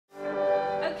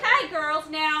Okay, girls,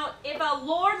 now if a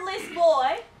lordless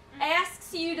boy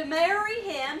asks you to marry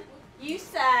him, you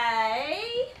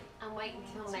say... I'm waiting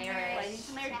till marriage. Waiting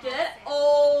till marriage, good.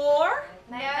 Or...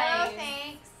 No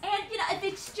thanks. And, you know, if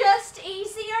it's just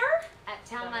easier...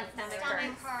 Tell my stomach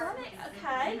hurts.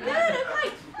 Okay, good,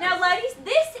 okay. Now, ladies,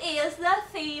 this is the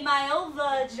female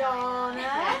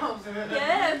vagina.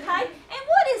 Good, okay. And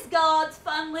what is God's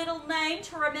fun little name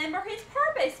to remember his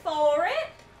purpose for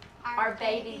it? Our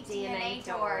baby DNA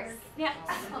doors.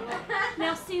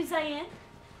 Now, Suzanne,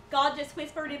 God just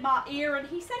whispered in my ear and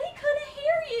he said he couldn't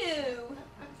hear you.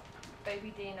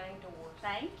 Baby DNA doors.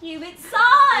 Thank you. It's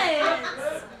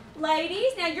science.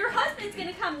 Ladies, now your husband's going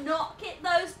to come knock at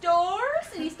those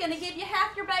doors and he's going to give you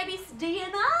half your baby's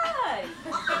DNA.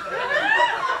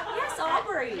 Yes,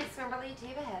 Aubrey. Miss Kimberly, do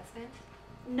you have a husband?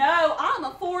 No, I'm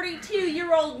a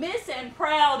 42-year-old miss and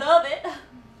proud of it.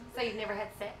 So you've never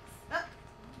had sex?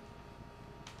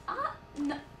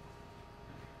 No.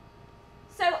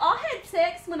 So I had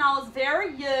sex when I was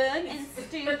very young and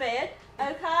stupid,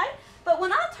 okay? But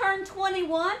when I turned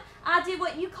 21, I did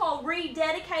what you call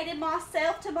rededicated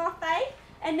myself to my faith,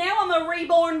 and now I'm a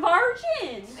reborn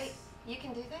virgin. Wait, you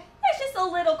can do that? It's just a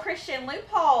little Christian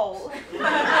loophole. You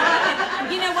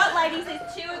know what, ladies?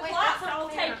 It's 2 o'clock, so I'll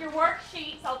take your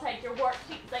worksheets.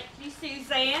 Thank you,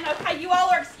 Suzanne. Okay, you all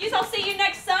are excused. I'll see you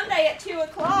next Sunday at 2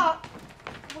 o'clock.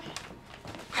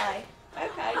 Okay.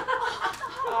 Okay.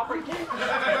 Aubrey.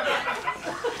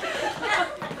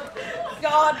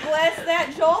 God bless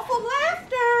that joyful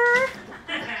laughter.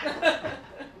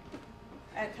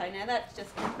 Okay, now that's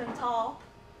just infantile.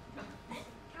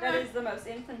 That is the most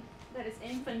that is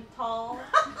infantile.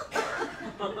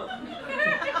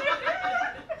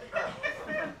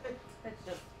 That's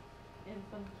just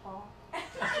infantile.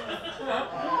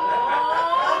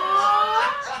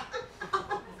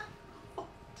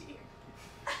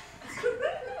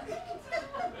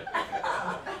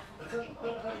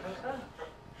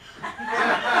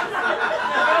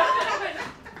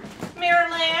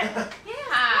 Marilyn.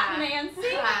 Yeah.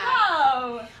 Nancy. Hi.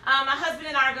 Oh. My husband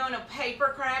and I are going to a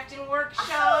paper crafting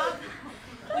workshop.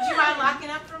 Would you mind locking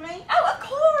up for me? Oh, of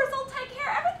course. I'll take care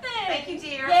of everything. Thank you,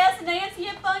 dear. Yes, Nancy,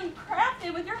 have fun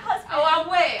crafting with your husband. Oh, I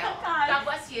will. Okay. God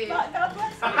bless you. God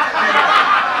bless you.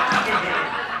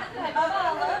 Okay, bye-bye. I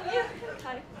love you.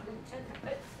 Okay.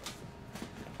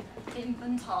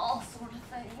 Infantile sort of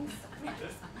things. Here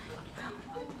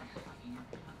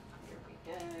we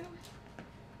go.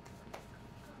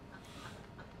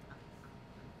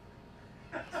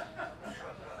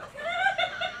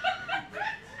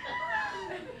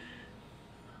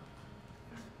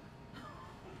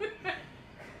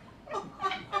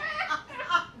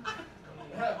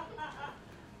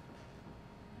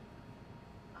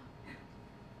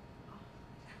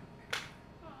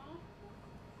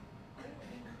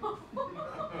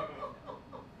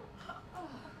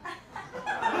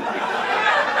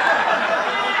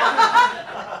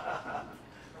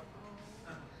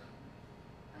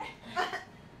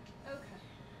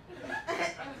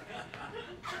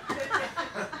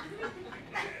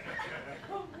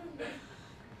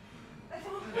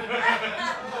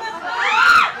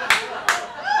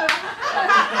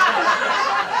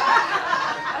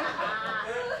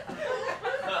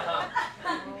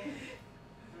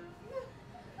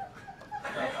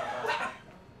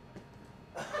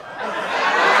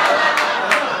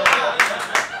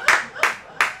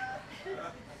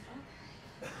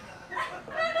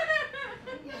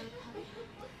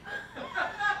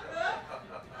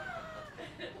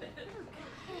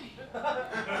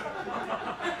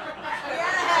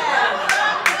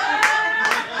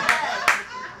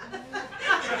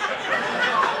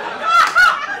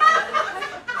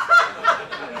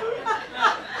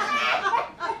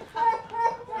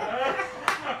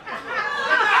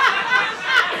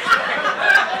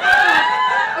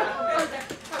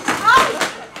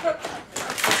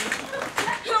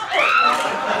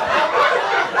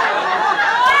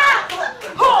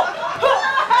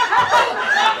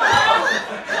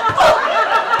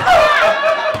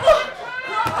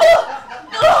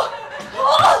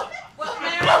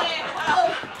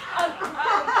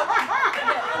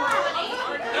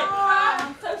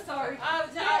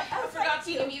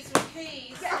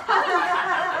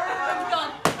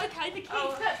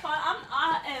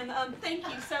 Thank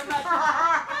you so much.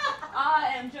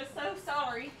 I am just so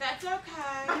sorry. That's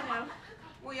okay. You know.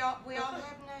 We all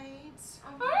have needs.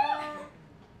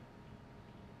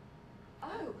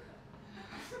 Oh.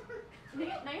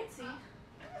 Nancy.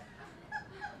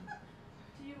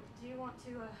 Do you want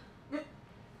to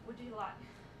would you like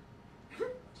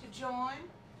To join?